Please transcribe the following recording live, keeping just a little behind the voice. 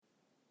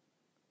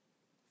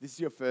This is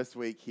your first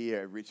week here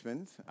at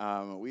Richmond.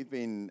 We've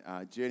been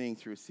journeying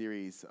through a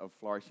series of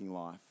Flourishing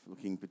Life,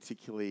 looking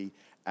particularly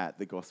at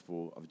the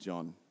Gospel of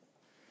John.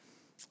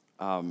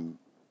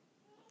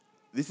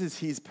 This is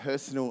his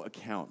personal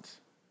account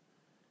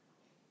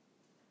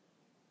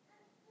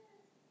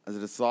as a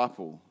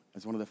disciple,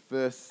 as one of the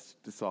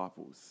first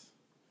disciples.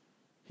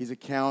 His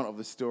account of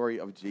the story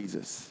of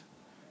Jesus.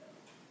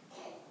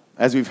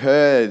 As we've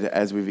heard,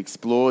 as we've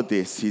explored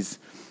this, his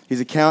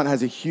account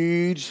has a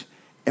huge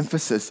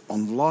emphasis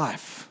on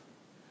life.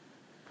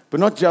 But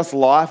not just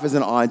life as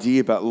an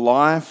idea, but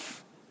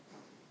life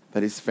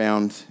that is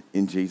found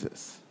in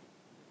Jesus.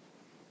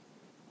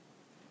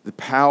 The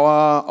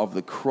power of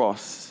the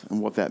cross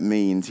and what that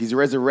means. His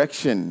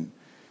resurrection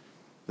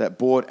that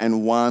brought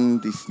and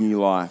won this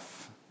new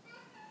life.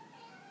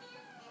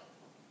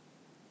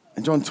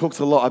 And John talks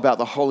a lot about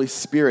the Holy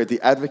Spirit,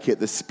 the advocate,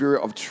 the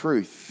Spirit of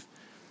truth,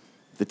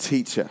 the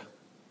teacher.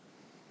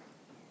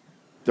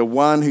 The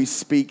one who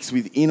speaks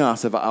within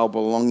us of our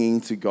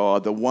belonging to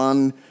God. The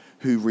one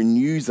who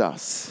renews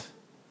us.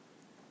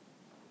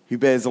 Who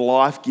bears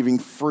life-giving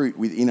fruit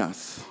within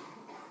us.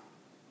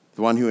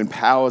 The one who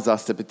empowers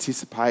us to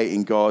participate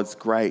in God's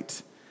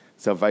great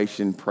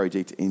salvation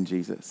project in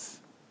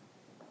Jesus.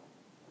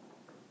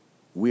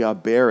 We are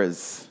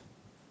bearers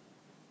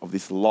of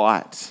this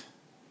light.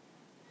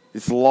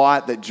 This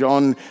light that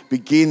John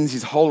begins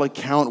his whole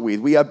account with.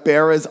 We are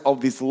bearers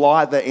of this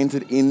light that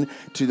entered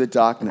into the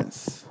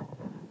darkness.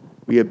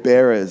 We are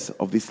bearers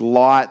of this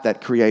light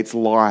that creates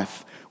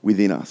life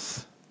within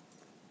us.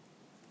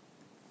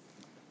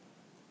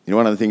 You know,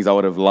 one of the things I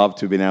would have loved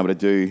to have been able to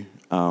do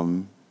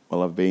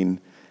while I've been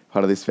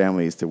part of this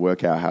family is to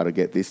work out how to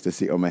get this to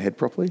sit on my head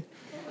properly.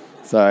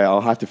 So I'll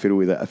have to fiddle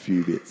with it a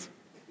few bits.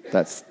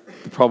 That's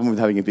the problem with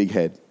having a big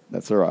head.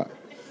 That's all right.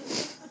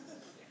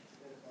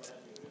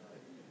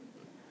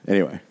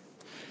 Anyway,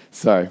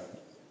 so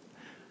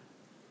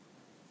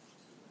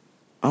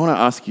I want to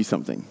ask you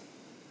something.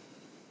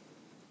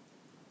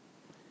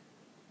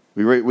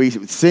 We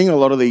sing a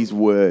lot of these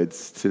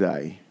words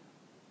today.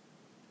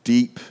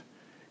 Deep,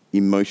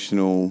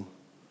 emotional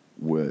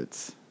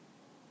words.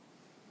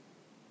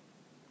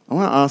 I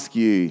want to ask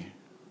you,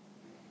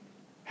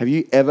 have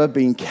you ever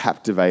been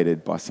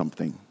captivated by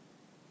something?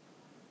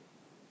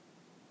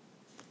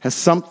 Has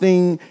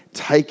something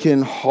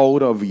taken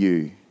hold of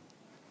you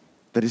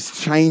that has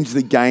changed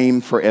the game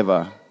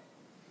forever?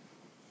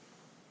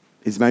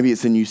 Maybe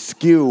it's a new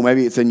skill,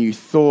 maybe it's a new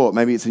thought,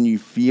 maybe it's a new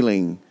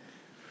feeling.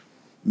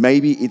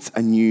 Maybe it's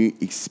a new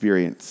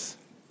experience.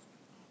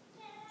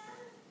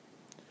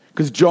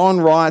 Because John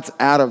writes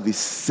out of this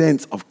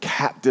sense of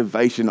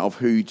captivation of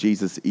who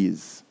Jesus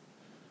is.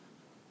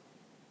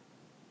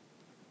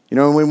 You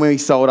know, when we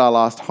sold our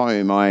last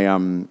home, I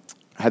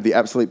had the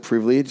absolute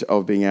privilege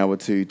of being able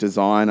to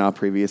design our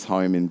previous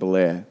home in Bel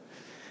Air. And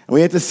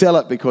we had to sell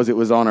it because it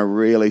was on a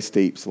really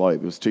steep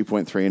slope. It was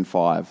 2.3 and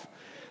 5.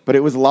 But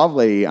it was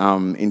lovely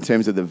in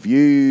terms of the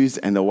views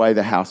and the way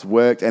the house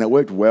worked. And it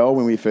worked well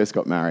when we first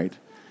got married.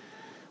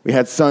 We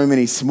had so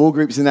many small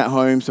groups in that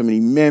home, so many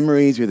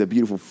memories. We had a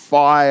beautiful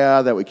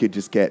fire that we could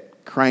just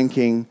get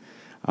cranking.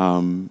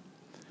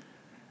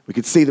 We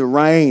could see the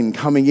rain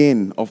coming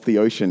in off the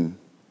ocean,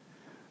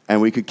 and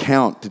we could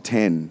count to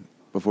 10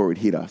 before it would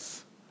hit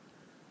us.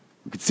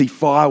 We could see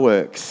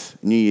fireworks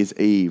New Year's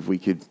Eve. We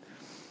could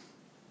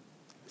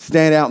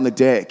stand out on the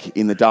deck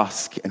in the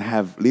dusk and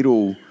have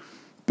little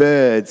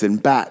birds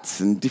and bats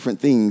and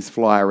different things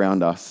fly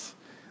around us.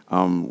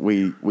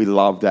 We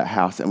loved that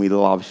house, and we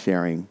loved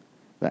sharing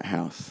that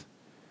house.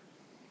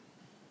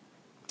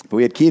 But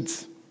we had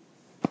kids.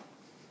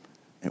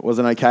 It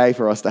wasn't okay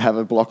for us to have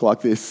a block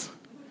like this.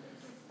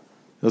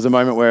 There was a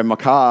moment where my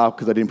car,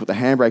 because I didn't put the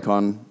handbrake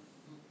on,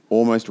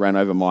 almost ran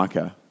over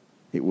Micah.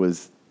 It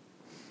was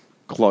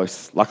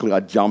close. Luckily,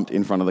 I jumped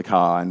in front of the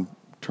car and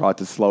tried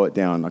to slow it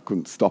down. I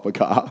couldn't stop a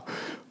car.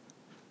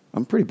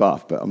 I'm pretty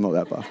buff, but I'm not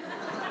that buff.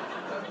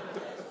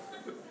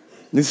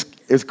 It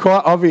was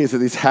quite obvious that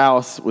this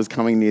house was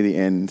coming near the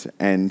end,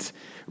 and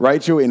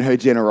Rachel, in her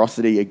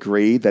generosity,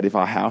 agreed that if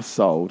our house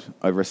sold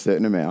over a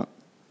certain amount,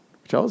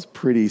 which I was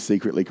pretty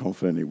secretly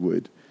confident it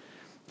would,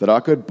 that I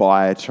could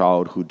buy a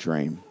childhood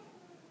dream,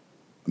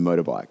 a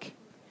motorbike.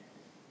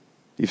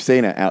 You've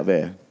seen it out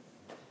there.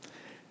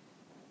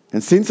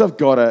 And since I've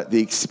got it,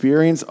 the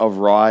experience of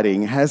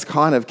riding has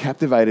kind of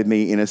captivated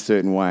me in a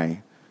certain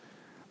way.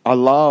 I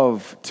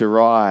love to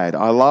ride.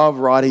 I love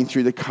riding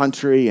through the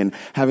country and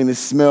having the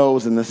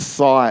smells and the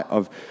sight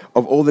of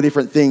all the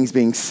different things,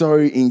 being so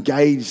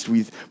engaged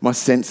with my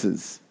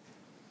senses.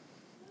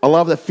 I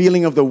love the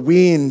feeling of the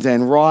wind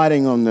and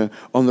riding on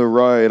the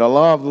road. I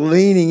love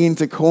leaning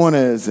into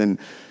corners and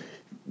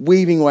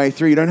weaving way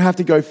through. You don't have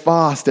to go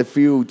fast to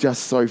feel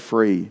just so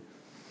free.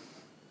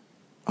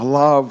 I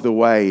love the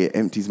way it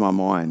empties my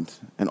mind.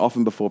 And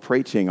often before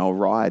preaching, I'll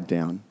ride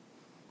down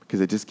because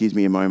it just gives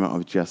me a moment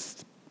of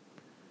just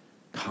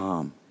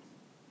calm.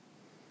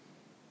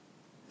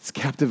 It's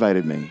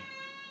captivated me.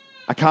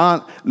 I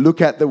can't look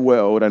at the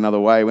world another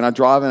way. When I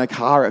drive in a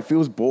car, it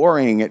feels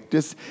boring. It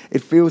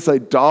feels so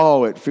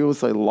dull. It feels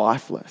so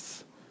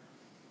lifeless.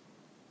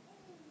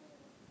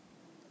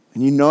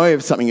 And you know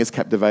if something has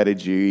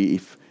captivated you,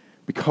 if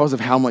because of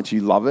how much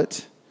you love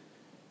it,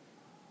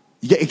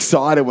 you get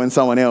excited when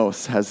someone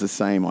else has the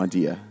same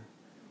idea.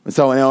 When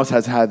someone else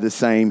has had the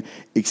same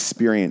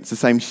experience, the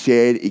same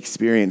shared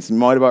experience.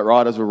 Motorbike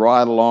riders will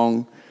ride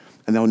along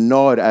and they'll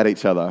nod at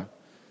each other.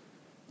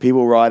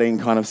 People riding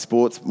kind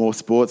of more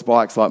sports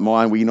bikes like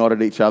mine, we nod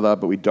at each other,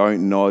 but we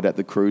don't nod at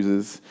the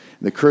cruisers.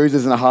 The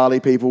cruisers and the Harley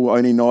people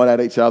only nod at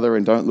each other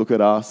and don't look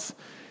at us.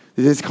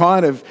 There's this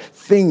kind of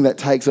thing that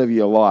takes over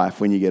your life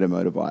when you get a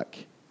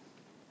motorbike.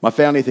 My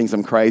family thinks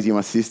I'm crazy.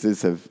 My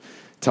sisters have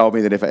told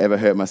me that if I ever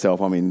hurt myself,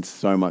 I'm in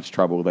so much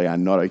trouble. They are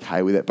not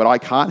okay with it. But I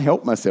can't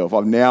help myself.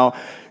 I've become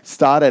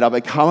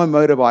a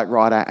motorbike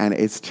rider, and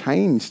it's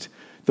changed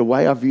the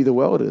way I view the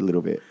world a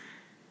little bit.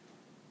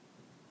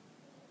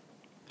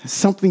 Has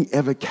something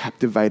ever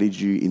captivated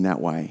you in that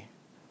way?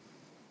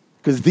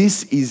 Because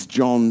this is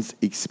John's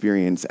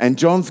experience. And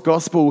John's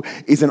gospel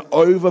is an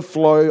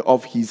overflow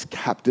of his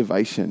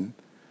captivation.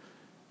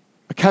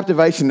 A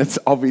captivation that's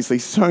obviously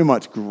so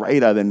much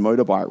greater than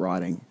motorbike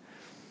riding.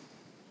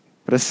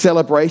 But a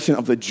celebration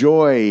of the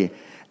joy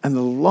and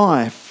the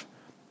life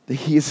that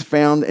he has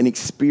found and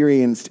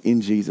experienced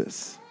in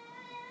Jesus.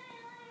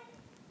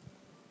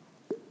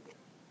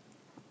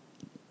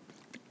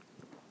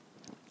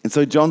 And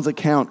so John's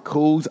account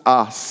calls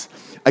us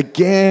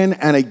again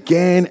and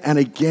again and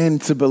again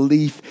to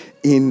belief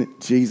in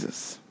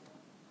Jesus.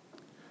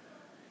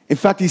 In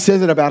fact, he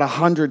says it about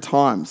 100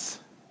 times.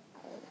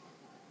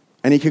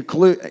 And he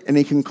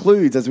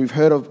concludes, as we've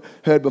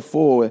heard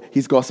before,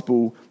 his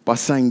gospel by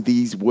saying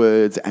these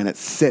words, and it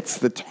sets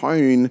the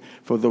tone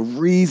for the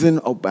reason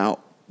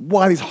about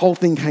why this whole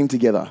thing came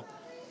together.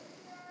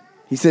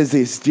 He says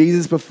this: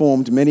 Jesus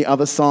performed many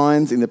other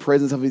signs in the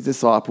presence of his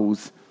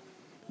disciples,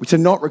 which are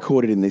not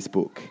recorded in this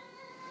book.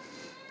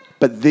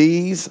 But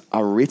these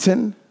are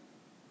written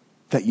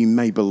that you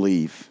may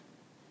believe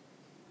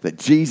that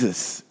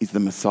Jesus is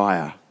the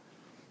Messiah,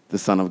 the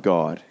Son of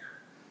God.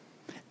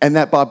 And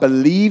that by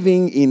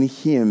believing in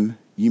him,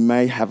 you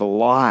may have a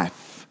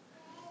life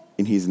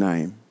in his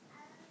name.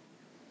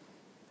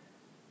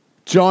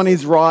 John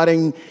is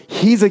writing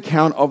his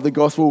account of the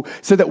gospel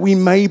so that we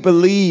may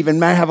believe and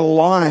may have a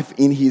life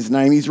in his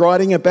name. He's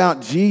writing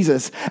about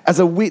Jesus as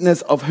a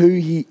witness of who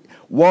he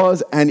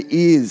was and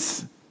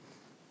is.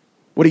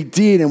 What he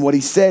did and what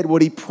he said,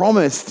 what he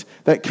promised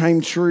that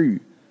came true.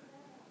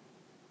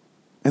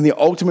 And the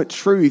ultimate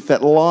truth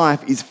that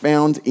life is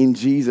found in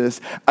Jesus,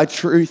 a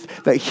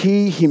truth that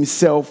he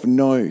himself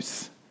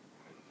knows.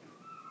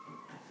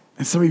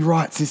 And so he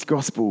writes this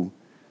gospel,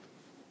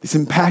 this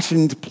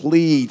impassioned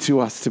plea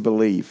to us to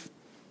believe.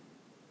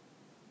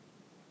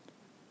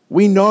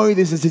 We know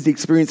this is his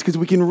experience because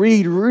we can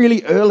read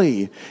really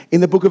early in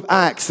the book of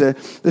Acts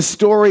the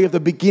story of the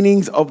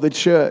beginnings of the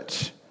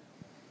church,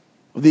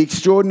 of the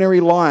extraordinary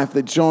life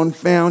that John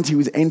found he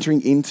was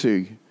entering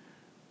into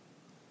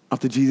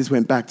after Jesus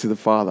went back to the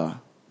Father.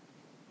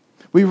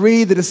 We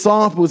read the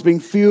disciples being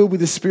filled with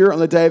the Spirit on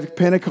the day of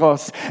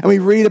Pentecost, and we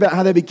read about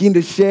how they begin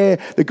to share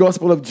the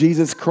gospel of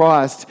Jesus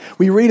Christ.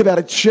 We read about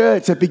a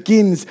church that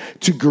begins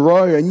to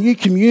grow, a new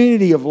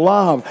community of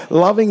love,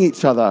 loving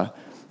each other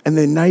and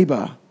their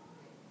neighbor,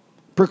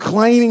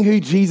 proclaiming who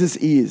Jesus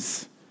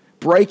is,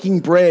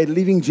 breaking bread,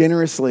 living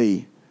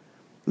generously,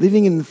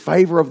 living in the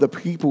favor of the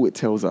people, it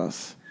tells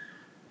us.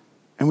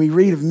 And we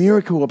read of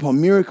miracle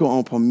upon miracle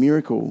upon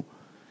miracle.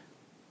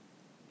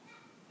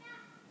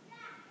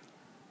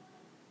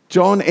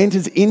 John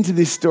enters into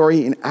this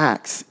story in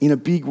Acts in a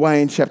big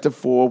way in chapter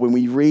 4 when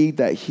we read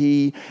that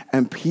he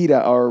and Peter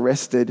are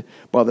arrested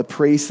by the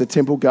priests, the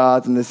temple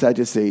guards, and the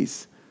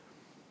Sadducees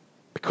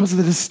because of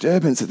the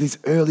disturbance that this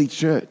early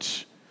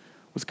church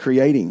was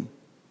creating.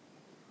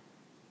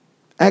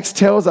 Acts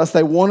tells us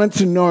they wanted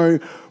to know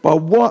by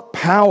what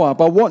power,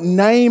 by what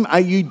name are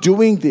you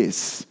doing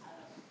this?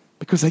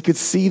 Because they could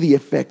see the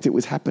effect it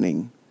was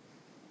happening.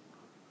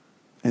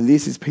 And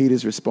this is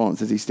Peter's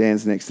response as he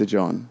stands next to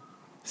John.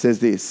 Says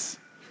this: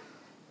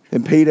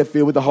 Then Peter,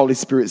 filled with the Holy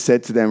Spirit,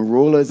 said to them,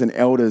 rulers and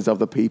elders of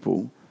the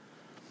people,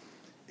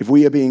 if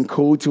we are being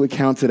called to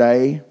account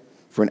today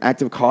for an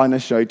act of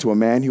kindness showed to a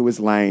man who was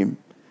lame,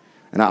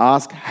 and I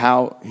ask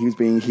how he was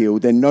being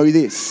healed, then know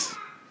this,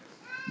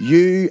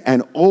 you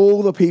and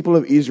all the people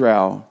of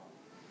Israel,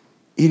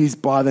 it is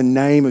by the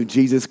name of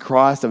Jesus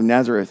Christ of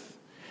Nazareth,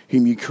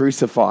 whom you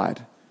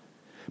crucified,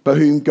 but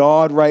whom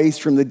God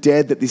raised from the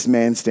dead, that this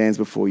man stands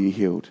before you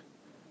healed.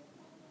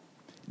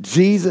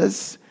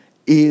 Jesus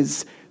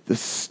is the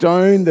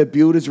stone the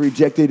builders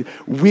rejected,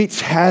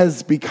 which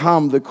has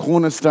become the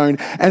cornerstone,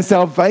 and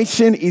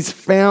salvation is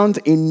found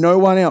in no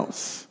one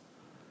else.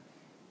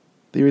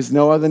 There is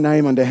no other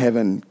name under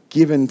heaven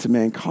given to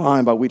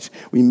mankind by which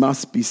we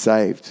must be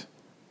saved.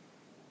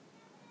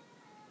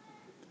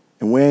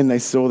 And when they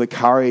saw the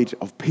courage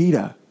of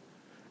Peter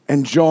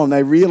and John,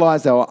 they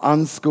realized they were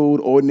unschooled,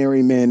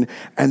 ordinary men,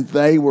 and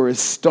they were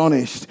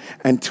astonished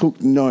and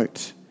took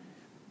note.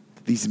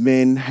 These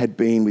men had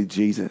been with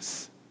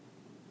Jesus.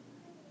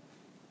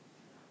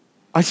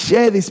 I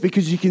share this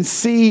because you can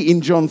see in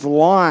John's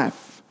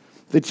life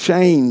the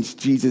change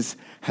Jesus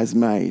has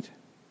made.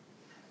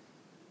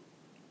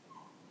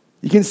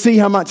 You can see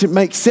how much it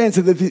makes sense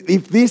that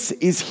if this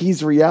is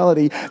his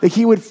reality, that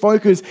he would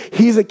focus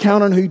his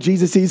account on who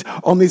Jesus is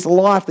on this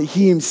life that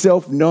he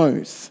himself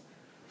knows.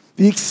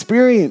 The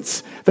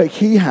experience that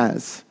he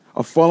has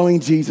of following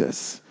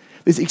Jesus,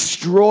 this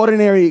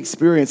extraordinary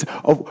experience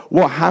of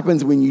what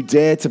happens when you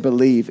dare to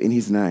believe in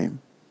his name.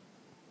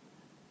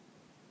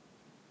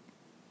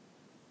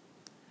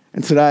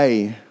 And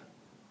today,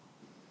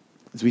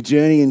 as we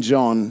journey in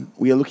John,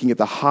 we are looking at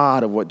the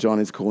heart of what John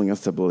is calling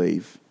us to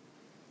believe.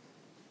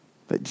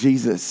 That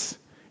Jesus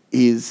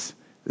is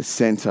the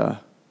center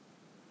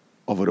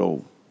of it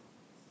all.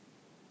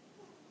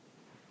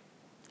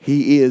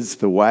 He is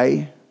the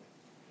way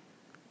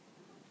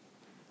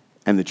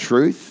and the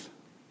truth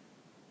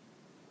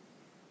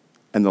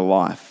and the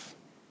life.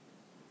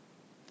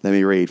 Let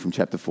me read from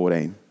chapter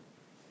 14.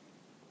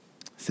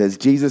 It says,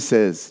 Jesus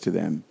says to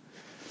them,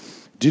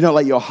 "Do not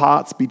let your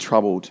hearts be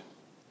troubled.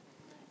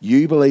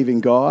 You believe in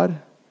God,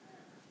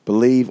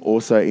 believe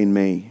also in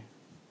me.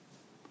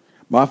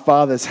 My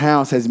Father's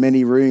house has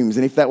many rooms,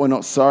 and if that were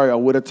not so, I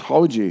would have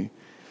told you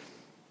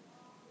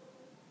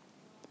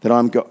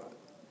that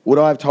would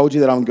I have told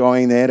you that I'm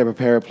going there to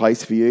prepare a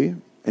place for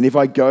you? And if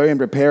I go and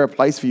prepare a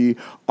place for you,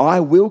 I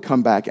will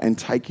come back and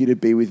take you to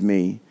be with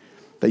me,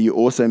 that you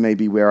also may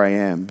be where I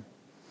am.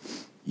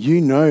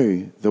 You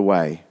know the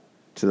way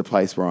to the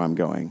place where I'm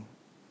going."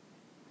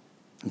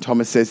 And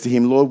Thomas says to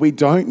him, "Lord, we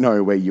don't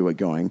know where you are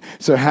going,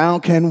 so how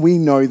can we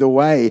know the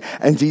way?"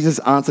 And Jesus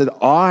answered,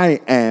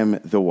 "I am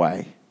the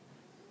way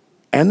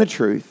and the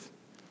truth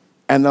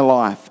and the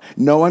life.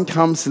 No one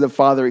comes to the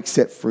Father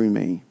except through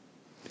me.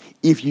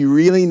 If you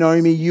really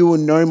know me, you will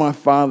know my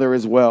Father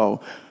as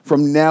well.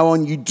 From now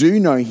on, you do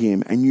know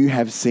him and you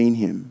have seen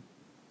him."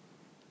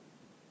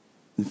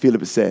 And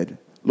Philip said,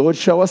 "Lord,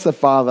 show us the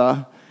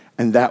Father,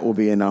 and that will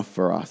be enough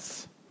for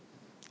us."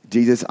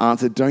 Jesus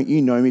answered, "Don't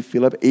you know me,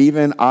 Philip,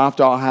 even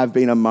after I have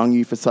been among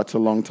you for such a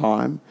long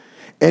time?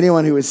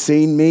 Anyone who has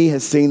seen me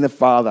has seen the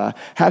Father.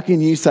 How can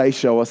you say,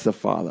 'Show us the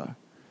Father'?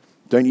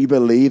 Don't you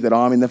believe that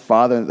I'm in the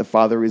Father and that the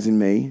Father is in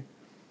me?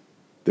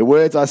 The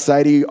words I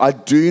say to you, I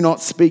do not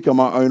speak on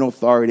my own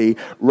authority.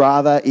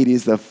 Rather, it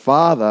is the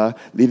Father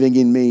living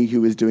in me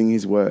who is doing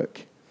his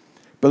work.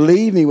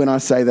 Believe me when I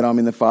say that I'm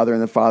in the Father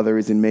and the Father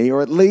is in me,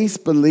 or at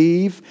least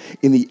believe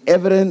in the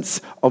evidence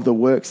of the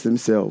works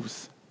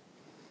themselves.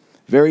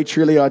 Very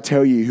truly I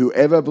tell you,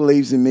 whoever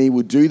believes in me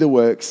will do the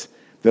works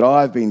that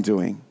I've been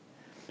doing.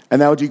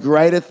 And they will do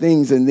greater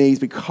things than these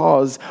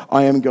because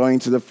I am going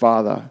to the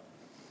Father.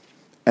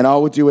 And I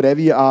will do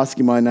whatever you ask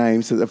in my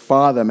name so that the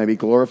Father may be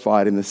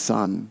glorified in the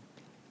Son.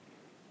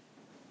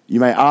 You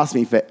may ask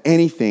me for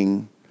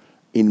anything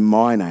in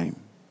my name,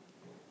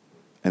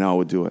 and I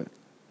will do it."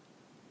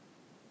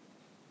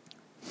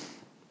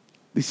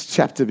 This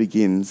chapter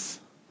begins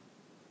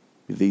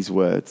with these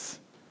words: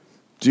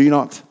 "Do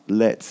not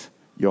let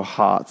your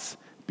hearts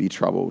be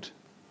troubled."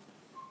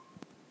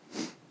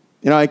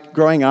 You know,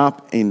 growing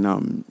up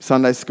in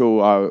Sunday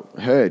school, I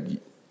heard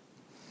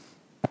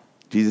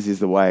Jesus is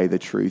the way, the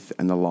truth,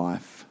 and the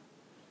life.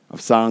 I've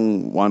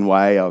sung One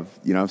Way.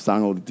 I've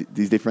sung all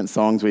these different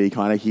songs where you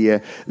kind of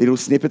hear little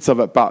snippets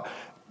of it. But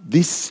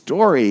this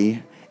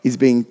story is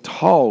being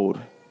told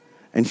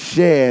and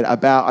shared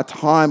about a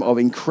time of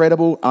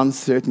incredible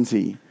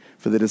uncertainty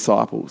for the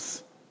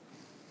disciples.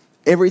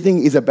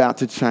 Everything is about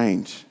to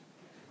change.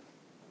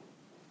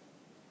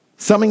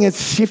 Something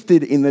has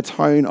shifted in the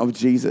tone of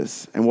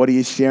Jesus, and what he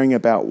is sharing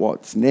about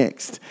what's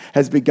next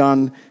has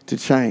begun to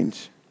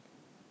change.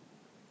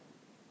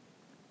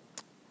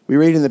 We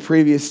read in the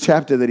previous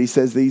chapter that he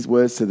says these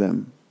words to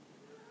them.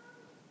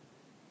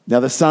 "Now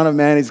the Son of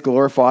Man is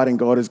glorified and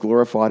God is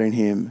glorified in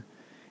him.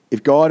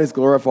 If God is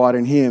glorified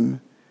in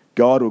him,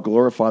 God will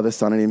glorify the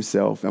Son in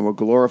himself and will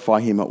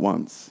glorify him at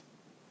once.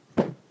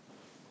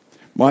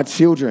 My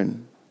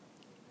children,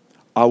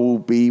 I will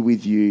be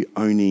with you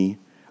only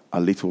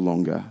a little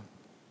longer.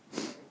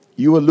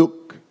 You will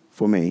look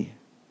for me,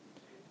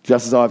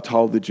 just as I've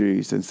told the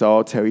Jews, and so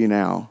I'll tell you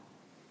now,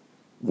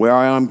 where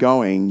I am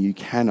going, you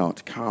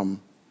cannot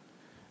come.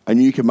 A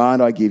new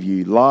command I give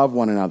you, love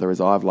one another as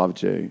I've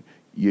loved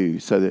you,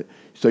 so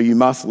you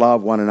must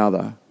love one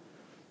another.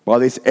 By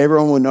this,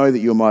 everyone will know that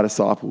you're my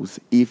disciples,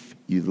 if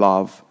you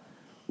love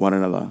one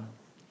another."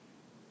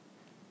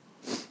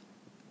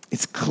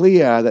 It's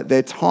clear that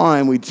their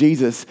time with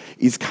Jesus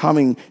is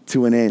coming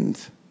to an end.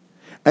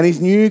 And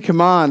his new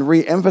command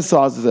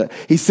re-emphasizes it.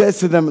 He says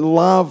to them,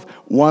 love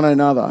one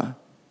another.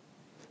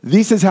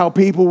 This is how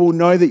people will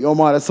know that you're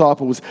my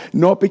disciples,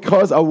 not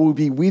because I will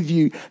be with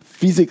you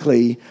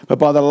physically, but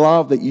by the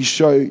love that you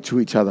show to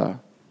each other.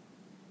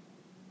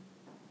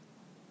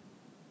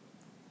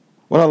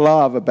 What I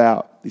love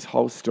about this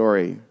whole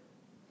story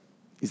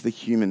is the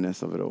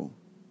humanness of it all.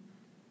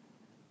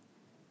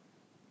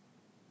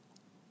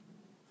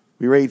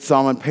 We read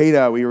Simon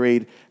Peter, we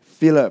read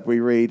Philip, we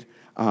read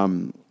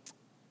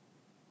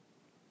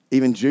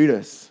even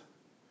Judas,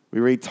 we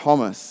read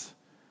Thomas,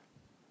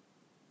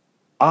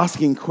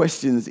 asking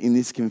questions in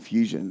this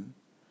confusion.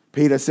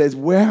 Peter says,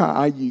 "Where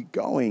are you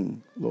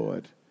going,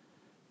 Lord?"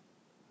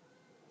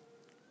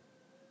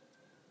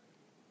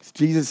 Because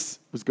Jesus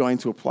was going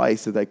to a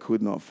place that they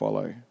could not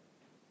follow.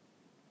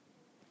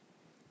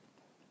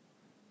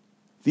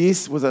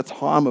 This was a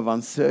time of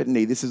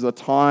uncertainty. This is a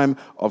time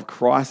of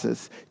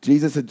crisis.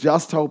 Jesus had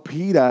just told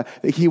Peter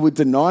that he would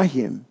deny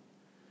him.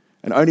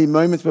 And only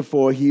moments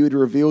before, he would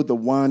reveal the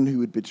one who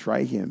would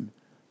betray him.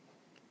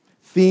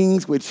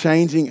 Things were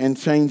changing and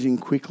changing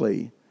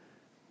quickly.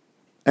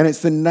 And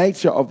it's the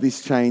nature of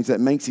this change that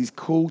makes his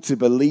call to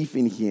belief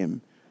in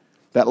him,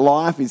 that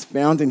life is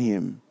found in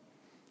him,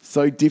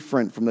 so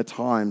different from the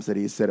times that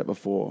he has said it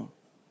before.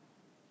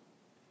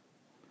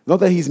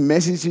 Not that his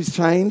message has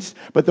changed,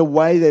 but the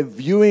way they're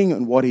viewing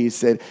and what he has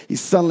said is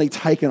suddenly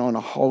taken on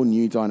a whole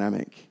new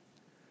dynamic.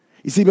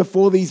 You see,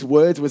 before these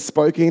words were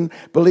spoken,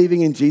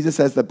 believing in Jesus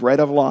as the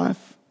bread of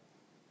life,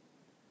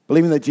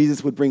 believing that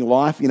Jesus would bring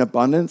life in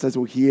abundance, as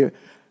we'll hear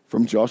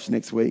from Josh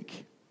next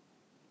week,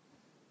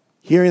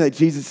 hearing that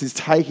Jesus is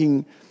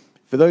taking,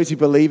 for those who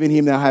believe in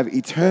him, they'll have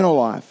eternal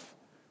life,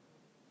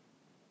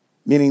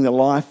 meaning the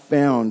life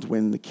found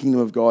when the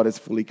kingdom of God has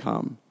fully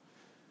come,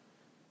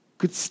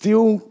 could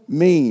still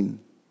mean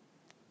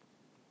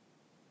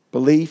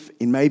belief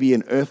in maybe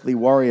an earthly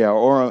warrior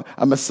or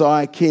a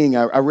Messiah king,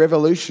 a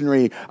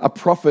revolutionary, a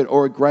prophet,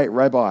 or a great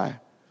rabbi.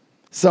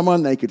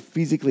 Someone they could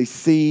physically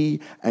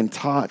see and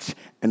touch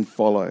and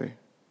follow.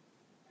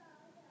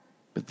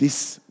 But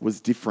this was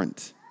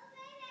different.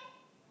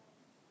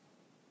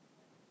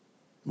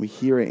 We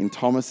hear it in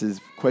Thomas's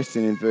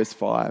question in verse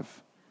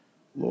 5.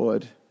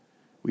 "Lord,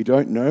 we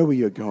don't know where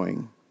you're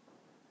going.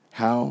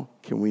 How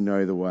can we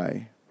know the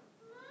way?"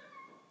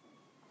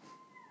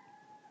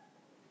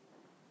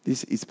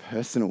 This is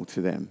personal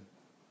to them.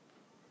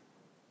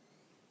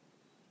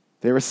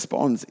 Their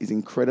response is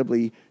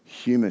incredibly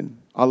human.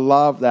 I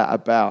love that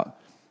about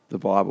the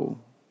Bible.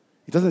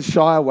 It doesn't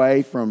shy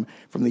away from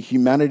the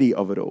humanity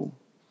of it all.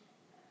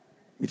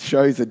 It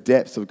shows the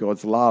depths of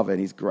God's love and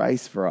his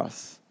grace for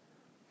us.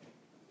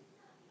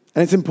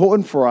 And it's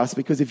important for us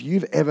because if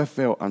you've ever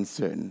felt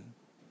uncertain,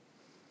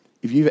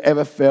 if you've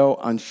ever felt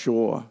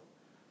unsure,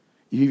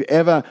 if you've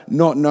ever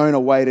not known a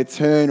way to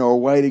turn or a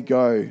way to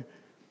go,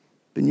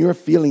 then you're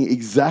feeling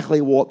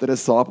exactly what the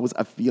disciples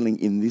are feeling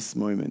in this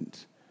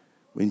moment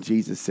when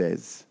Jesus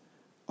says,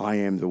 "I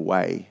am the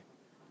way,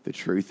 the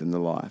truth, and the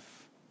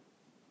life."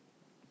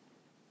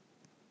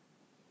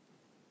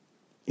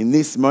 In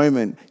this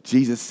moment,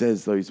 Jesus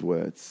says those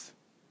words,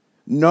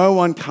 "No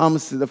one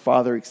comes to the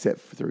Father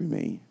except through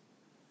me."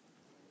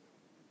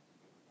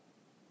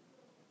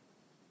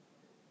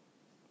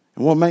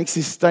 And what makes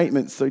this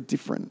statement so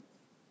different?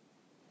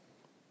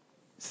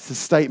 It's a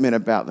statement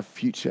about the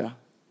future,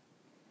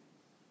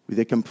 with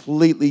a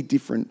completely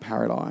different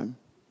paradigm.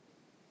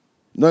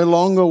 No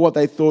longer what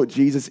they thought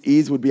Jesus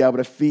is would be able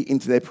to fit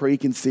into their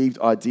preconceived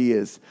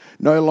ideas.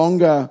 No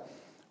longer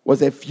was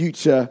their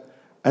future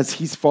as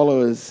his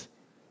followers.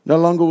 No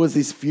longer was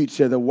this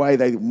future the way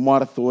they might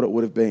have thought it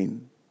would have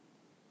been.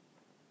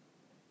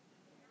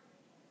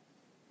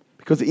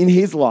 Because in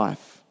his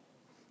life,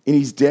 in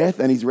his death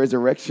and his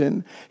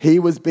resurrection, he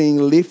was being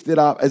lifted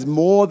up as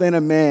more than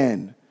a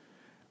man,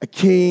 a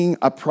king,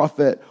 a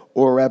prophet,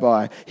 or a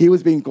rabbi. He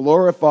was being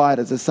glorified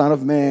as the Son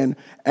of Man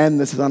and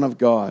the Son of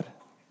God.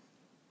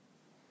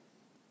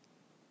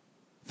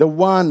 The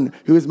one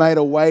who has made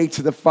a way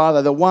to the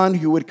Father, the one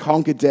who would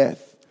conquer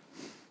death,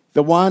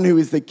 the one who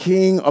is the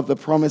King of the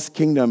promised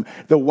kingdom,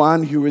 the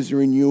one who is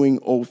renewing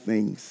all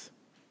things.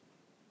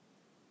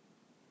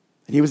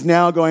 And he was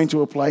now going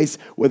to a place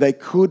where they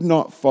could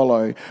not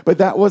follow, but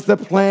that was the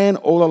plan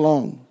all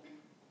along.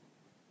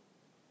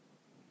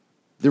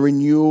 The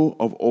renewal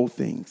of all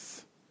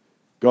things.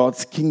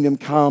 God's kingdom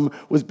come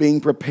was being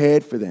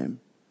prepared for them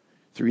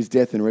through his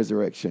death and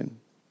resurrection.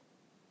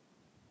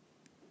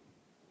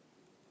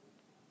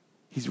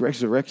 His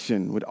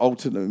resurrection would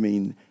ultimately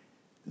mean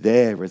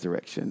their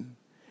resurrection.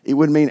 It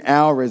would mean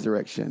our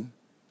resurrection.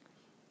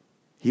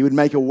 He would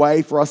make a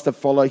way for us to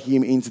follow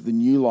him into the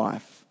new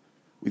life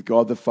with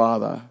God the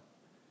Father.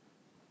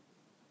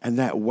 And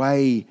that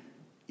way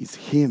is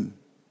him,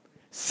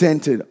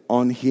 centered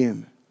on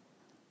him.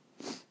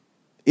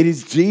 It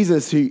is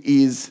Jesus who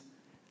is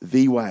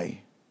the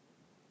way,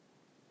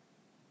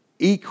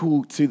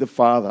 equal to the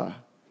Father,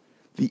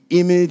 the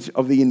image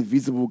of the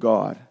invisible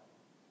God.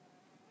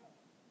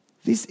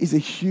 This is a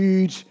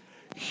huge,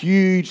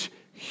 huge,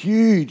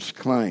 huge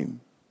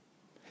claim.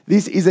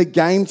 This is a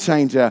game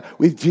changer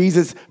with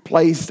Jesus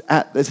placed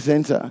at the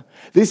center.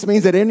 This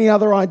means that any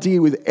other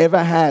idea we've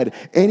ever had,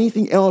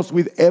 anything else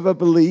we've ever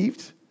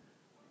believed,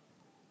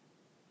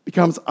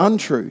 becomes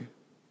untrue,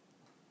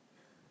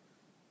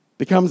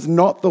 becomes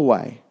not the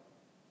way,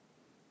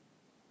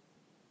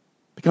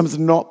 becomes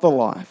not the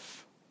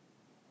life.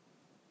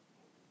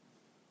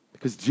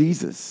 Because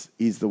Jesus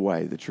is the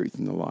way, the truth,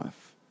 and the life.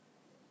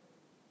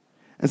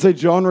 And so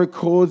John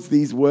records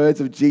these words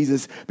of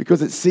Jesus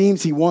because it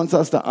seems he wants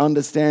us to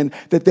understand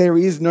that there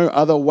is no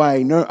other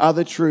way, no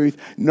other truth,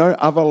 no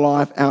other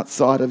life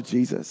outside of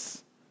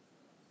Jesus.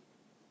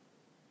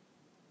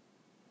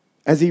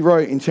 As he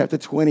wrote in chapter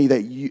 20,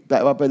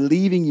 that by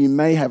believing you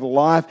may have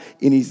life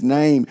in his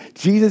name.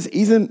 Jesus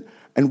isn't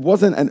and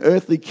wasn't an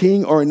earthly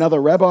king or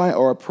another rabbi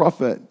or a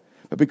prophet,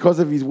 but because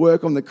of his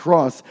work on the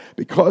cross,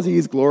 because he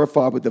is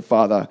glorified with the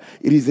Father,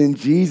 it is in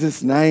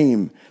Jesus'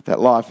 name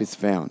that life is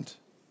found.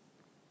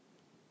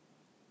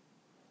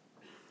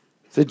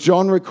 So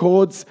John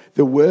records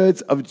the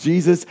words of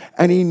Jesus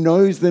and he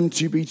knows them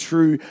to be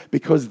true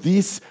because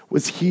this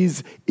was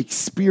his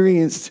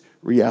experienced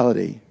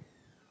reality.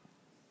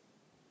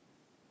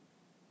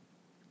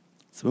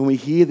 So when we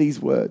hear these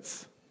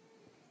words,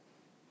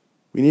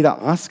 we need to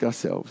ask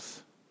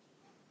ourselves,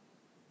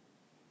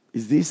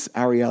 is this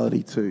our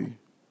reality too?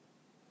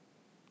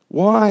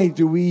 Why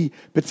do we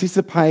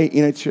participate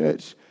in a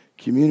church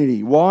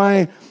community?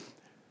 Why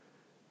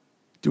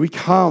do we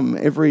come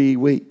every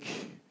week?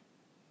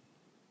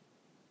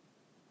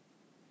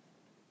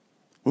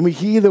 When we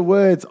hear the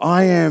words,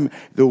 I am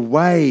the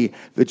way,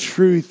 the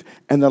truth,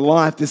 and the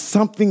life, there's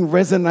something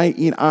resonate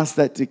in us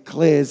that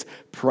declares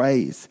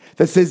praise,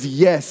 that says,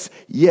 yes,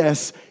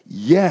 yes,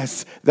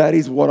 yes, that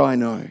is what I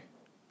know.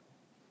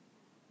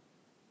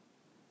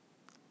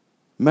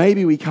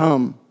 Maybe we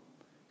come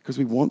because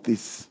we want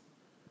this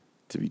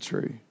to be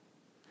true.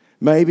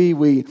 Maybe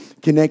we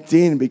connect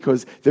in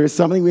because there is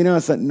something in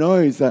us that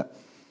knows that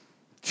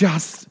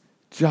just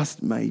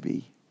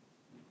maybe.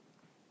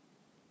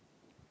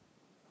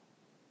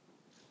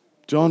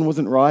 John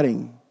wasn't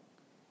writing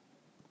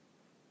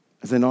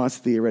as a nice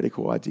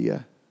theoretical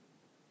idea.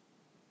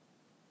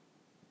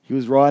 He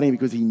was writing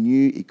because he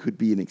knew it could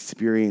be an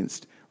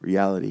experienced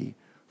reality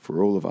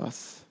for all of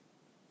us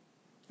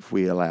if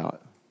we allow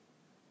it.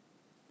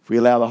 If we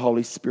allow the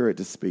Holy Spirit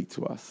to speak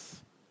to us,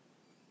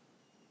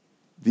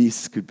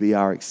 this could be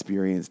our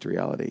experienced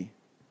reality.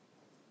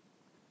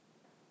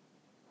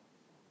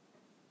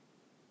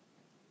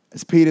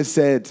 As Peter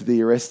said to the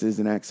arresters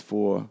in Acts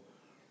 4,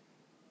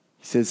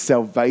 he says,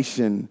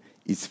 salvation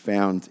is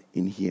found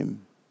in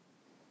him.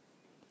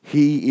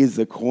 He is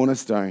the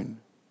cornerstone.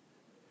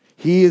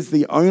 He is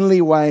the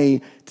only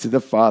way to the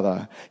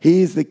Father.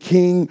 He is the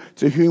King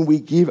to whom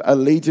we give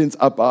allegiance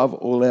above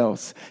all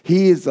else.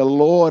 He is the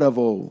Lord of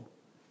all.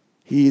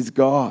 He is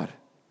God.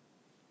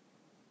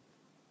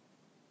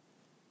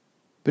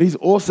 But he's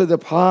also the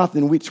path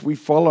in which we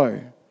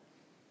follow.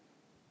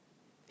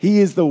 He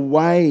is the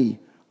way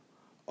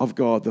of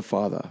God the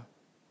Father.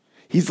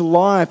 His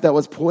life that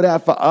was poured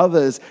out for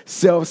others,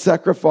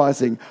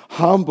 self-sacrificing,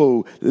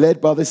 humble, led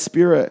by the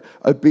Spirit,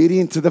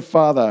 obedient to the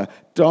Father,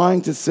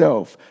 dying to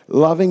self,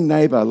 loving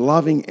neighbor,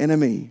 loving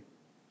enemy.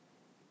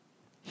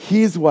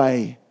 His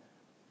way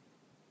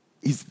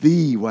is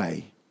the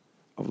way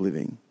of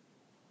living.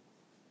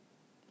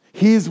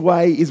 His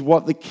way is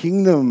what the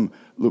kingdom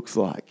looks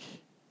like.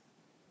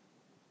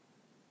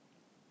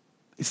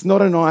 It's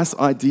not a nice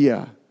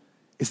idea.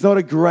 It's not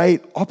a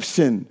great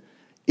option.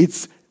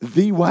 It's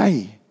the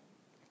way.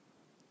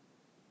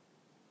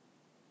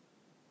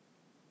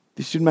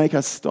 This should make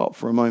us stop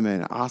for a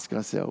moment and ask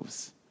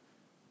ourselves,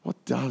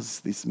 what does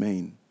this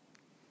mean?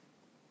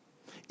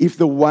 If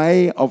the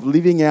way of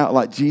living out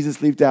like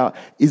Jesus lived out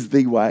is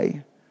the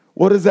way,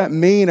 what does that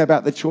mean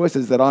about the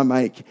choices that I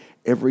make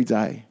every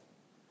day?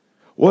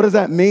 What does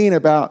that mean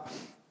about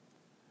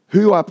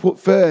who I put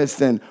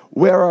first and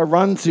where I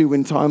run to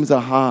when times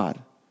are hard?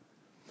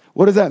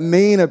 What does that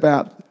mean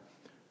about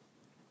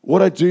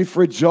what I do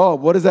for a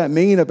job? What does that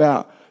mean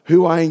about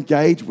who I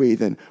engage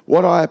with and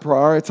what I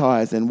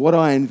prioritize and what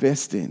I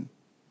invest in?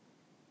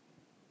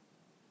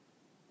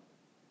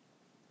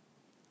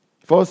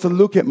 If I was to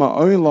look at my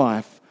own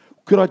life,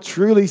 could I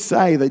truly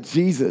say that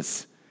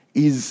Jesus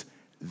is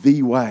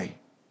the way?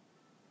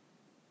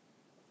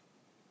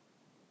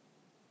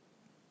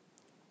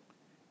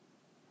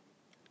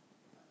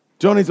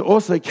 John is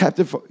also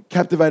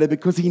captivated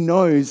because he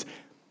knows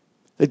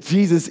that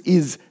Jesus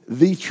is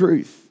the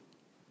truth.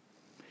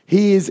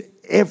 He is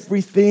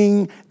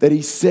everything that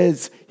he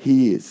says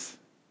he is.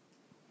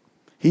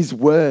 His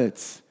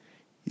words,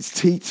 his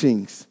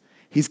teachings,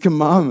 his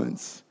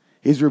commandments,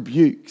 his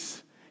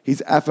rebukes,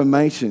 his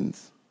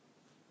affirmations,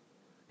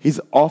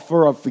 his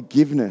offer of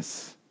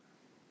forgiveness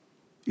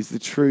is the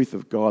truth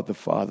of God the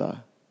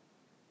Father.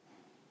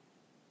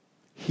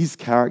 His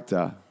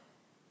character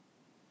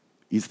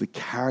is the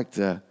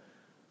character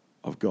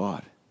of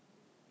God.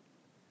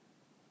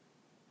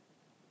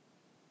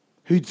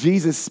 Who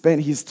Jesus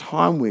spent his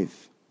time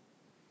with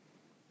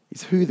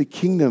is who the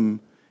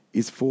kingdom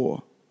is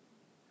for.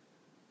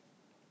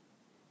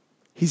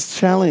 His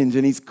challenge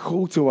and his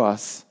call to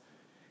us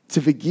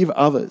to forgive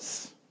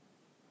others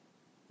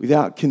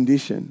without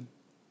condition.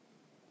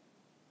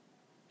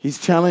 His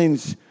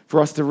challenge for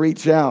us to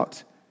reach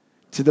out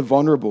to the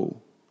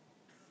vulnerable,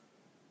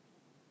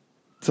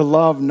 to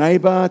love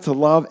neighbor, to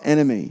love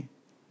enemy,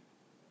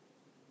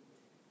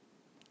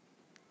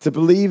 to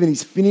believe in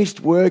his finished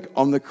work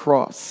on the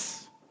cross,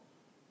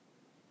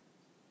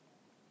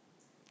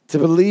 to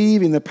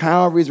believe in the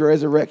power of his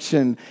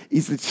resurrection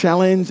is the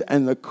challenge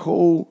and the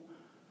call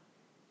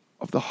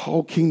of the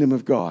whole kingdom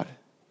of God.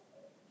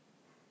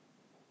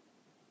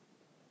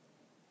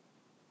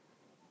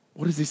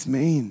 What does this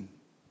mean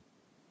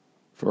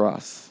for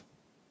us?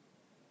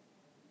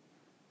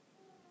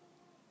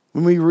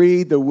 When we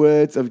read the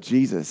words of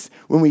Jesus,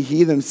 when we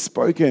hear them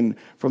spoken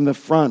from the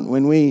front,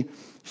 when we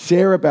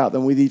share about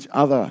them with each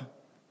other,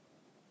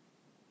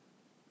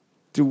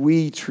 do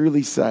we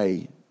truly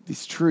say,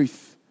 this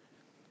truth,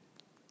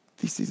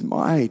 this is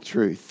my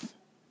truth.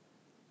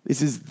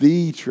 This is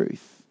the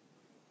truth.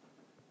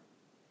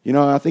 You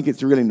know, I think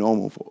it's really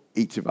normal for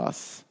each of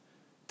us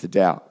to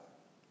doubt.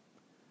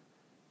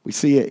 We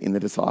see it in the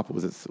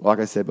disciples. It's, like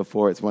I said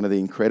before, it's one of the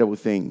incredible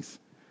things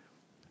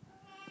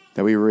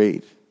that we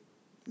read.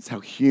 It's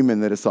how human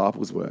the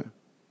disciples were.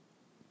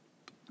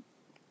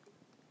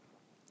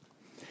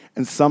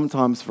 And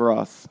sometimes for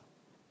us,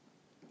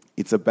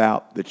 it's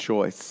about the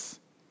choice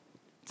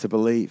to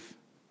believe.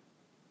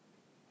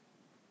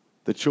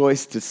 The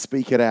choice to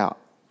speak it out.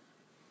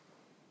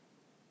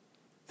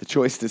 The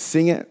choice to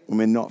sing it when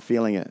we're not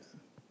feeling it.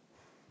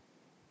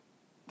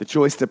 The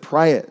choice to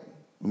pray it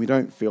when we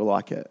don't feel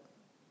like it.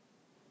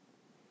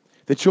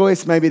 The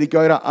choice maybe to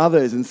go to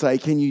others and say,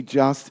 can you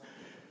just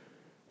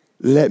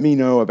let me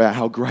know about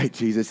how great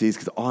Jesus is,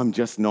 because I'm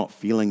just not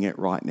feeling it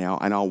right now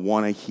and I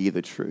want to hear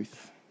the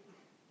truth.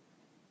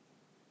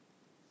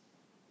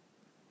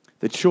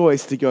 The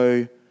choice to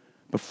go,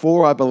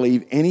 before I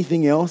believe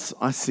anything else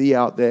I see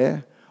out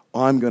there,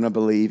 I'm going to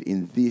believe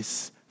in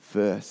this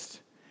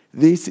first.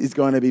 This is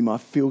going to be my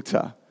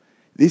filter.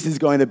 This is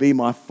going to be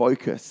my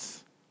focus.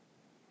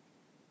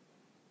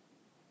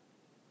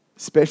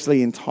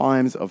 Especially in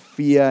times of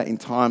fear, in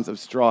times of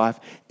strife,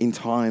 in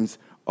times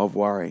of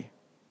worry.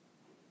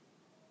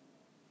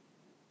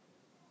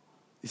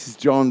 This is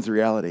John's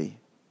reality.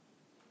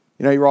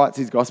 You know, he writes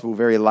his gospel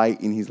very late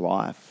in his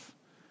life.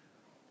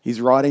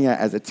 He's writing it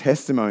as a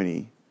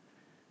testimony.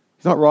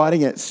 He's not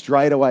writing it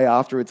straight away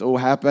after it's all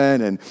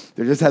happened and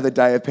they just had the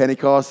day of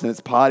Pentecost and it's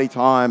party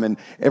time and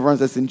everyone's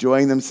just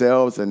enjoying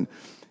themselves. And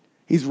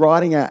he's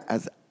writing it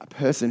as a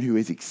person who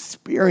has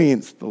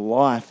experienced the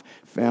life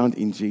found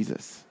in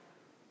Jesus.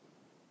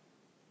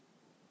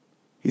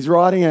 He's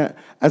writing it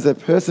as a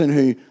person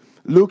who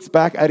looks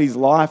back at his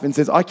life and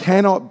says, I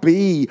cannot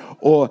be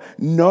or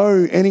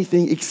know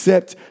anything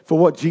except for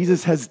what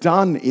Jesus has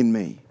done in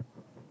me.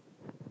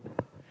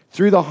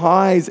 Through the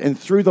highs and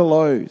through the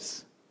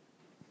lows.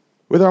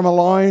 Whether I'm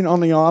alone on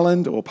the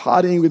island or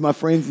partying with my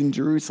friends in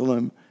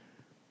Jerusalem,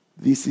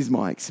 this is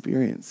my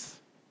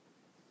experience.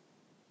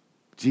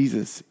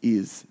 Jesus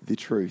is the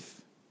truth.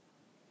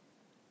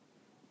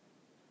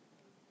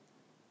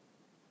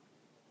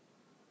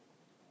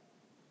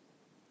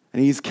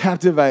 And he is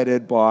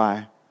captivated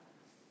by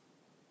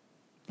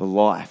the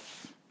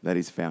life that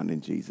is found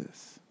in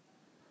Jesus.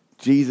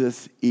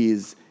 Jesus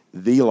is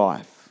the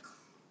life.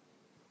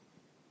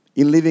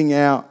 It's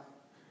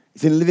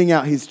in living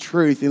out his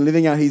truth, in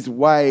living out his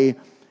way,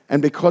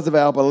 and because of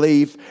our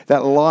belief,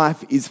 that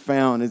life is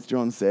found, as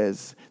John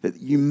says,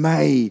 that you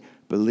may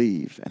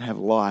believe and have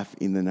life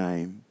in the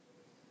name.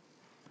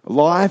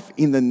 Life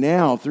in the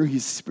now through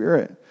his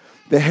Spirit,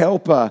 the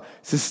helper,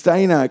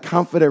 sustainer,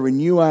 comforter,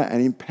 renewer,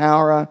 and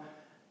empowerer,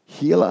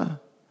 healer.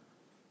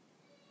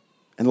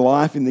 And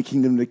life in the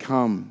kingdom to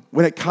come.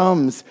 When it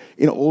comes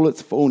in all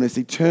its fullness,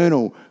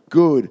 eternal,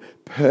 good,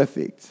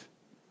 perfect,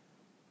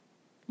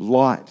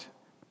 light,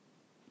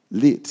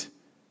 lit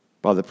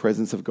by the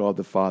presence of God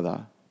the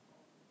Father.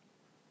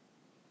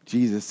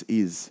 Jesus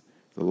is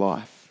the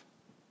life.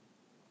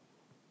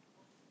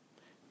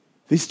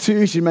 This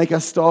too should make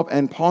us stop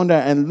and ponder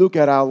and look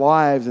at our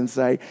lives and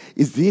say,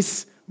 is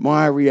this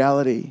my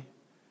reality?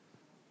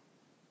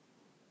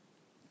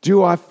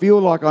 Do I feel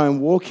like I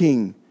am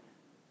walking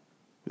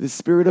with the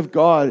Spirit of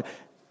God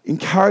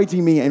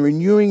encouraging me and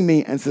renewing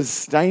me and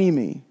sustaining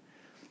me?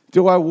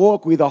 Do I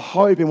walk with a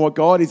hope in what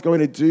God is going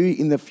to do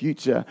in the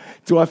future?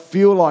 Do I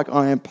feel like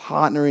I am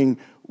partnering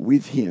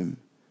with him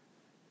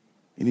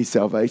in his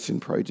salvation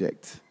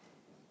project?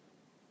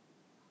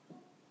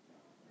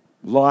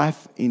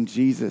 Life in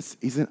Jesus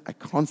isn't a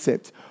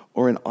concept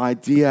or an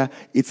idea.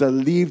 It's a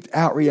lived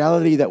out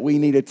reality that we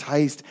need to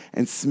taste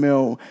and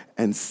smell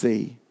and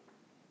see.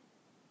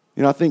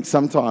 You know, I think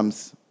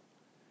sometimes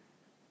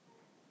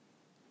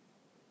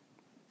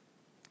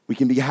we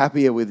can be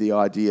happier with the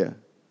idea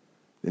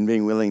than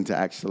being willing to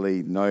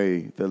actually know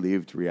the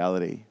lived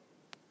reality.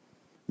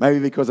 Maybe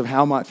because of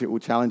how much it will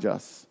challenge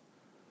us.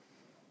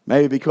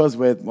 Maybe because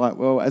we're like,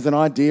 well, as an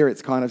idea,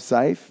 it's kind of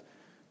safe.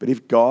 But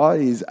if God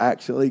is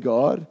actually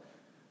God,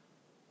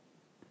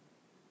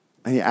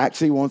 and he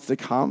actually wants to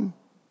come,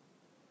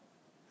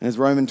 and as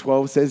Romans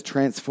 12 says,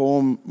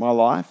 transform my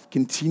life,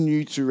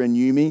 continue to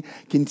renew me,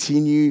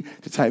 continue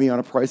to take me on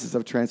a process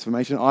of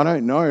transformation, I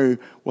don't know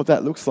what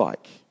that looks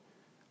like.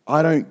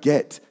 I don't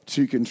get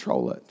to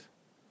control it.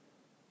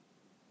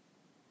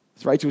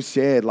 As Rachel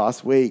shared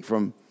last week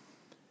from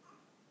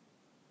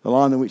The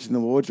Lion, the Witch, and the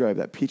Wardrobe,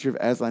 that picture of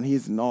Aslan, he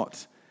is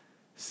not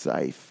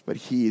safe, but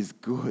he is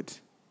good.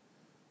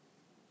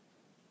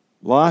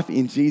 Life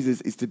in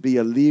Jesus is to be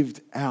a lived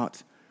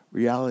out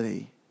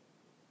reality.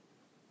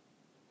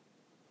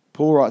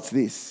 Paul writes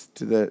this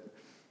to the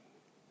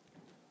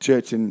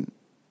church in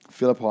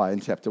Philippi in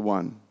chapter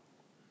 1.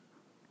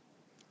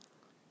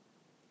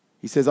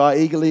 He says, I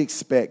eagerly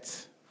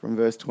expect, from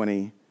verse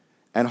 20,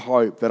 and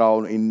hope that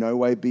I'll in no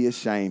way be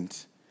ashamed,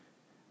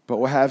 but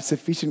will have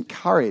sufficient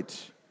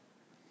courage,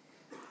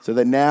 so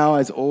that now,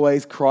 as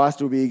always,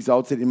 Christ will be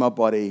exalted in my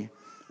body,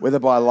 whether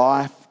by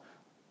life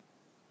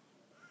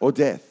or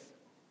death.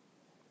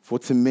 For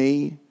to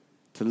me,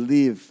 to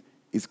live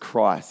is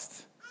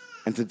Christ,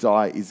 and to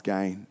die is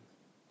gain.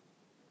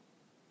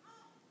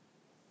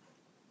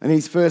 In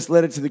his first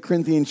letter to the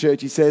Corinthian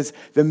church, he says,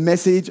 the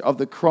message of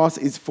the cross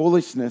is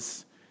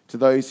foolishness to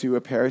those who are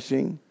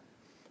perishing,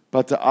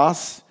 but to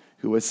us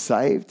who are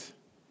saved,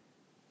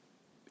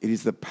 it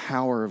is the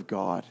power of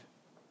God.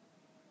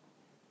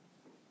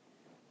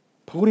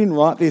 Paul didn't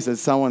write this as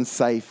someone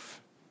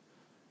safe,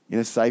 in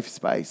a safe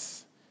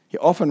space. He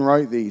often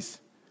wrote these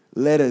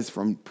letters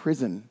from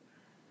prison.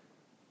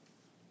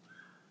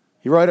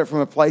 He wrote it from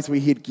a place where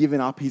he had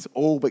given up his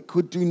all, but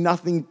could do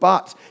nothing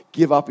but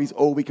give up his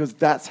all, because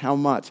that's how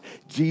much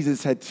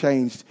Jesus had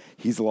changed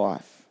his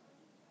life.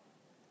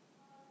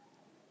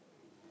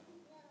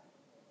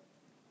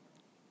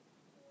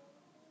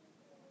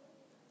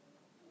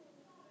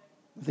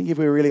 I think if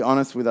we're really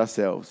honest with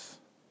ourselves,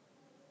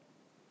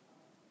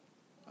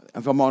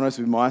 if I'm honest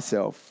with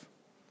myself,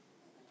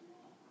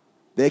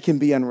 there can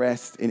be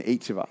unrest in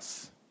each of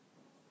us.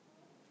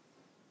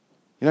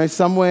 You know,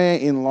 somewhere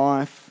in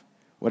life,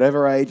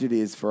 whatever age it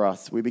is for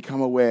us, we become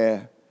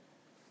aware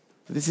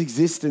that this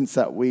existence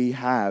that we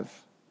have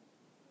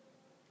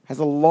has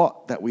a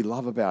lot that we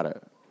love about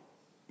it.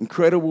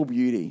 Incredible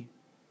beauty,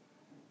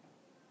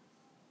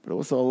 but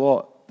also a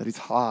lot that is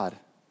hard,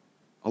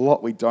 a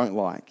lot we don't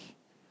like,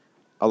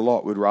 a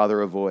lot we'd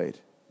rather avoid.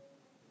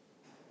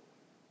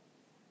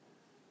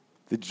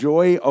 The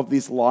joy of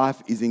this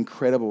life is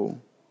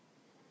incredible,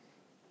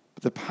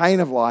 but the pain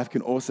of life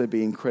can also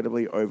be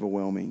incredibly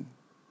overwhelming.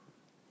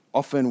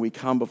 Often we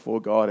come before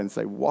God and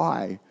say,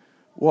 why?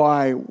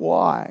 I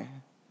want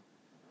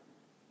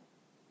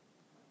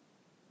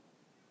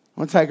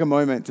to take a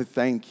moment to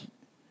thank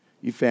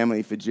you,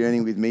 family, for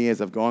journeying with me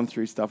as I've gone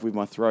through stuff with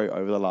my throat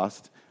over the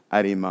last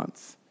 18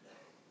 months.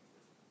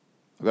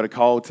 I've got a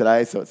cold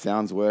today, so it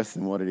sounds worse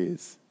than what it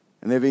is.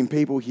 And there have been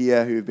people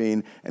here who have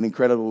been an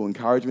incredible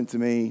encouragement to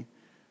me,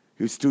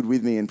 who stood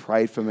with me and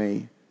prayed for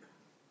me,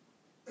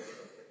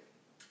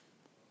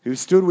 who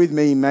stood with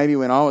me maybe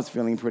when I was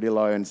feeling pretty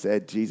low and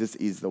said, Jesus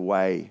is the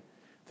way,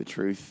 the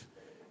truth,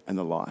 and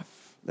the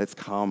life. Let's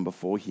come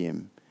before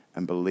him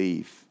and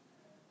believe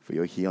for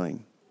your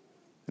healing.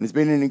 And it's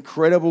been an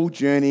incredible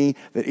journey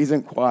that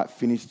isn't quite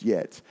finished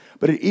yet,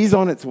 but it is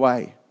on its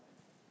way.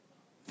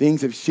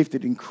 Things have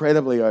shifted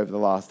incredibly over the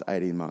last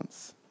 18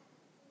 months.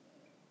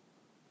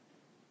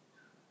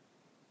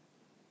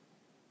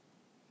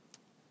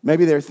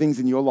 Maybe there are things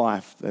in your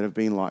life that have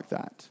been like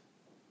that.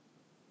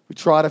 We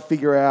try to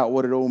figure out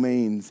what it all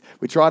means.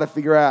 We try to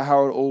figure out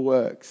how it all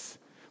works.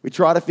 We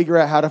try to figure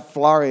out how to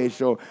flourish,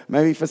 or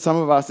maybe for some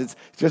of us it's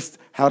just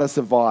how to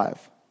survive.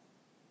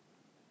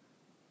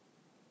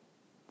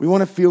 We want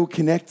to feel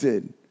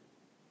connected.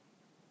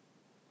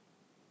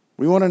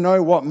 We want to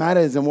know what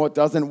matters and what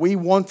doesn't. We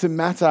want to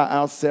matter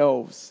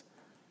ourselves.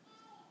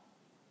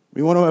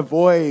 We want to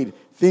avoid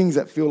things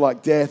that feel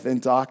like death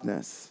and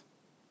darkness.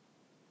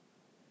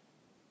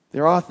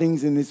 There are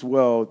things in this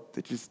world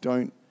that just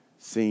don't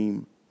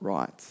seem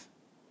right.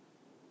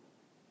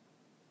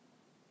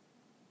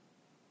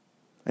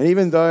 And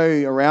even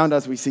though around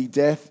us we see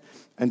death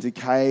and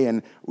decay,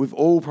 and we've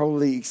all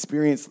probably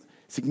experienced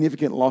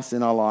significant loss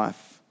in our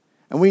life,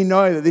 and we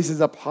know that this is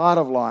a part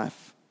of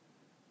life,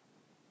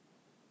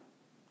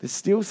 there's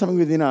still something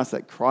within us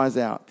that cries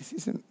out, this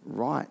isn't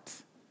right.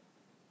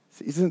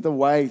 This isn't the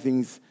way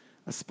things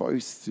are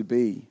supposed to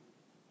be.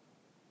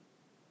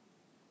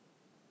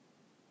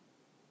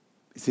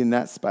 It's in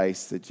that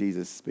space that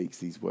Jesus speaks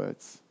these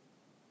words.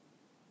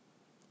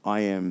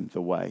 I am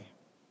the way,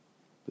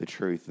 the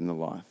truth, and the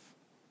life.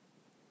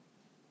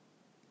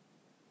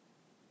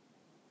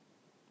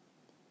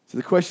 So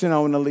the question I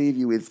want to leave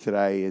you with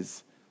today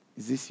is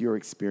this your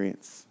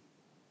experience?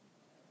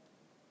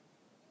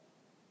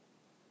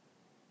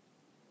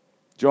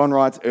 John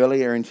writes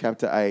earlier in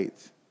chapter 8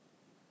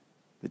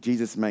 that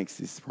Jesus makes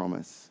this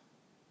promise.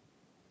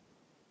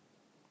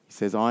 He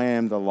says, I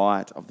am the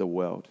light of the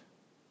world.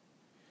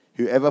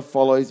 Whoever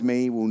follows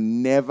me will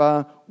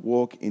never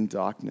walk in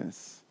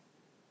darkness,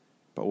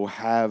 but will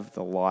have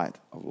the light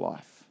of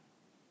life.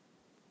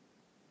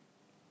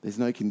 There's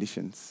no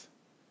conditions,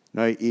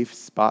 no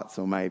ifs, buts,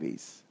 or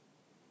maybes.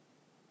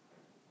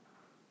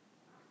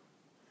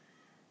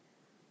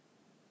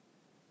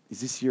 Is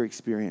this your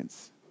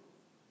experience?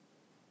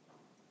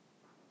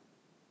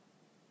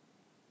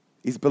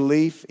 Is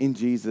belief in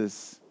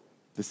Jesus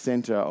the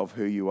center of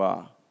who you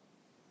are?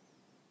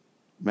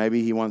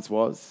 Maybe he once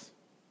was.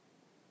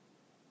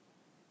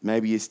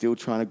 Maybe you're still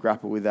trying to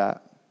grapple with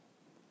that.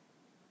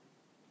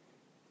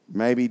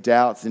 Maybe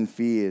doubts and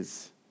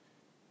fears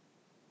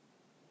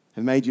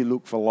have made you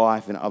look for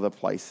life in other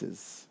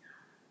places,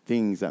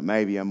 things that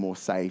maybe are more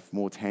safe,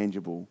 more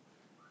tangible.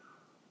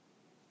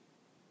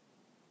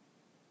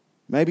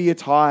 Maybe you're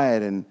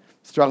tired and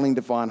struggling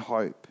to find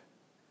hope.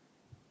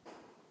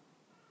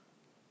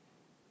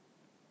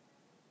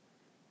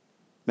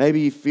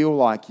 Maybe you feel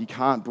like you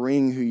can't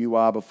bring who you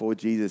are before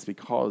Jesus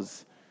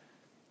because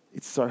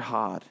it's so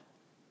hard.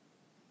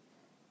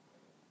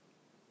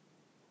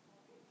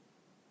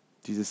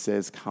 Jesus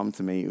says, "Come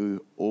to me,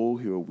 all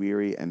who are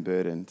weary and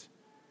burdened,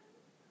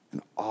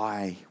 and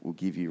I will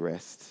give you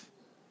rest.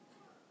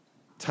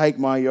 Take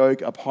my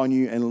yoke upon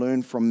you and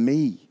learn from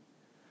me,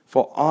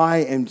 for I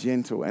am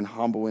gentle and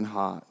humble in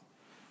heart,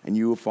 and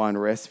you will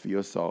find rest for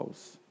your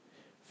souls.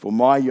 For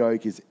my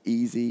yoke is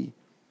easy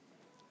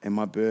and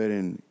my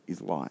burden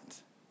is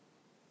light."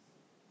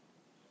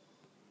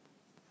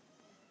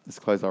 Let's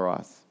close our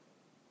eyes.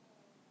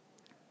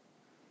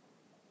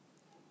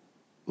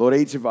 Lord,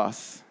 each of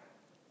us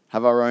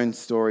have our own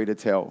story to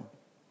tell.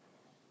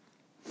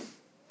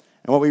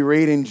 And what we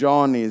read in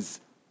John is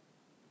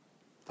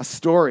a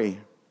story,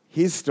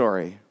 his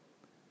story,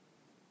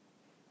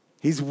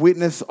 his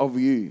witness of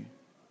you.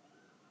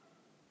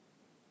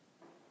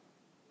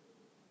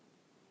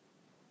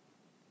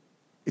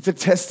 It's a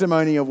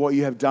testimony of what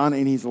you have done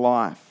in his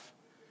life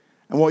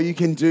and what you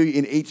can do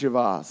in each of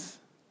us.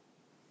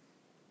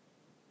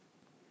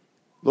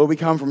 Lord, we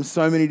come from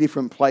so many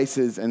different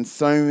places and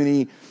so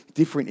many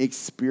different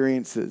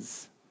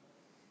experiences.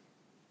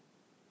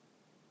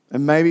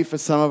 And maybe for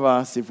some of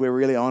us, if we're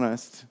really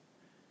honest,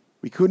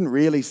 we couldn't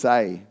really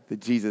say that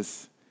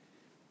Jesus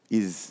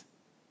is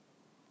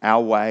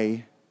our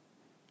way,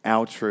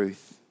 our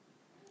truth,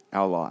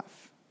 our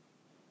life.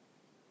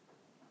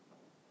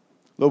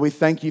 Lord, we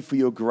thank you for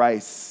your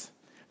grace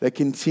that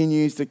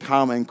continues to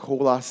come and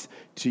call us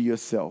to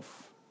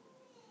yourself.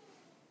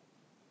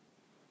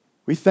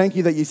 We thank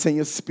you that you sent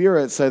your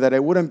Spirit so that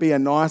it wouldn't be a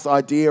nice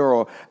idea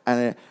or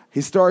a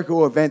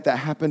historical event that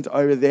happened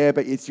over there,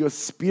 but it's your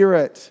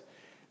Spirit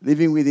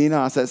living within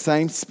us, that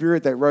same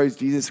Spirit that rose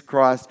Jesus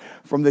Christ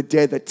from the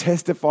dead, that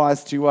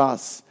testifies to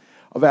us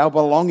of our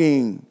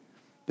belonging,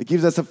 that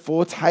gives us a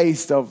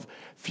foretaste of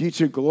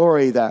future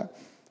glory, that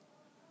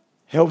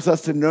helps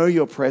us to know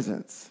your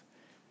presence,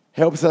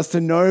 helps us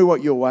to know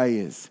what your way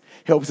is,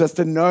 helps us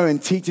to know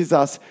and teaches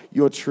us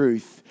your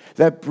truth,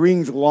 that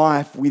brings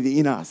life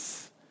within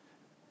us,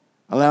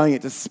 allowing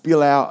it to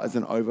spill out as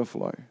an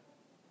overflow.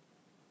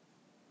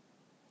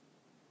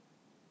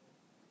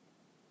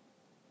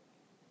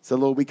 So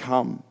Lord, we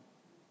come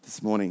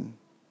this morning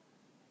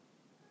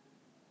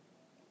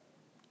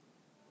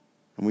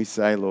and we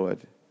say, Lord,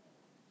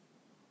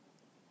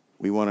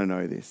 we want to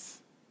know this.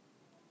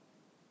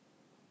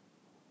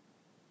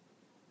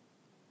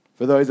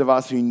 For those of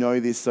us who know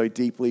this so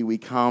deeply, we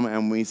come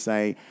and we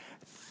say,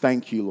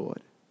 thank you,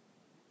 Lord.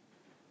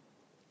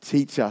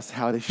 Teach us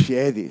how to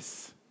share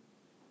this.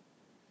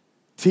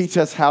 Teach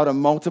us how to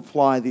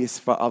multiply this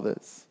for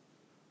others.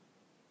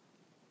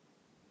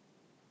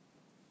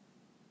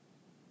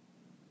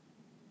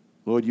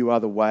 Lord, you are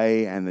the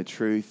way and the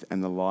truth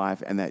and the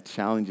life, and that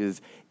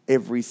challenges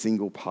every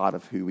single part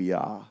of who we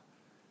are.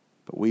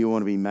 But we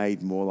want to be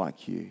made more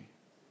like you.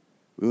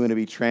 We want to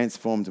be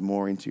transformed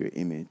more into your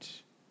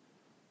image.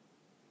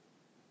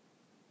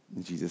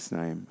 In Jesus'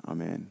 name,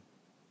 amen.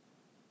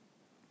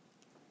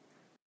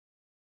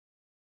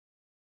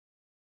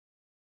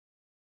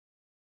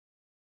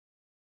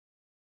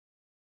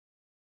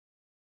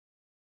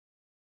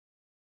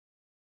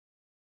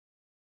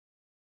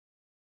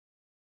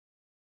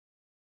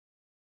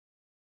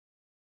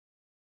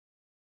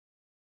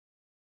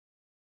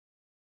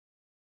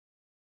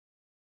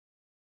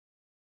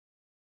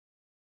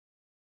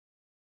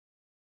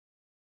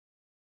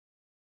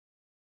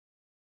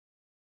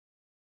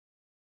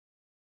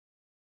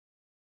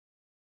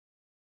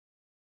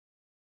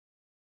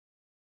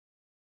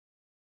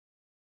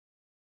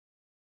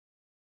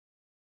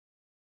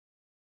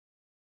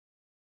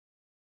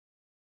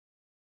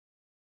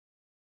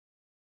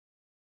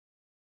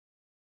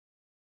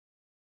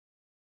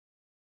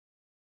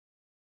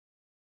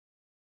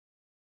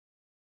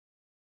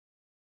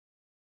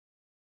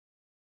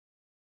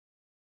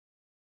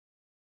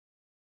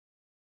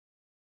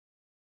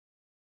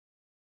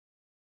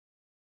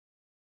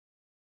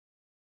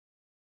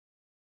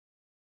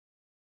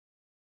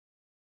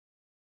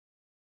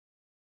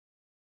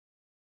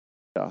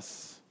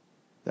 Us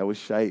that will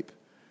shape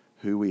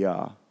who we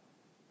are.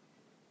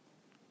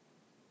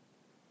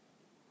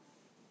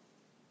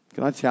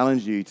 Can I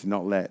challenge you to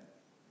not let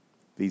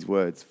these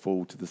words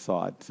fall to the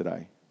side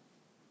today?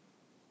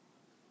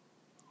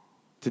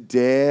 To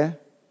dare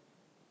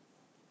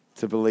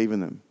to believe in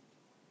them.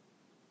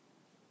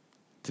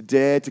 To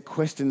dare to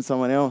question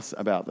someone else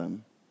about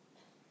them.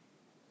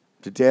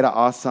 To dare to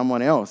ask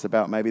someone else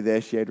about maybe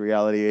their shared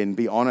reality and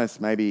be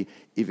honest maybe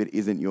if it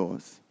isn't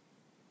yours.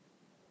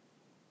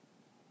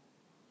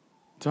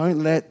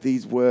 Don't let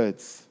these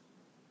words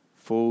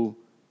fall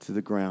to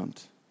the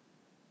ground.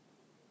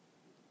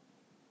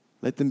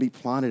 Let them be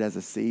planted as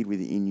a seed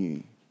within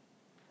you.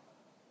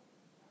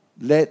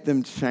 Let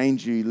them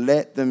change you.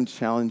 Let them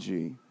challenge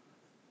you.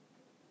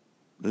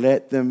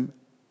 Let them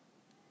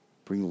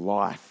bring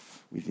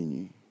life within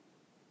you.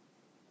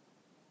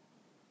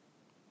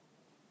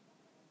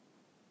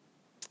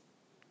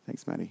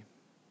 Thanks, Maddie.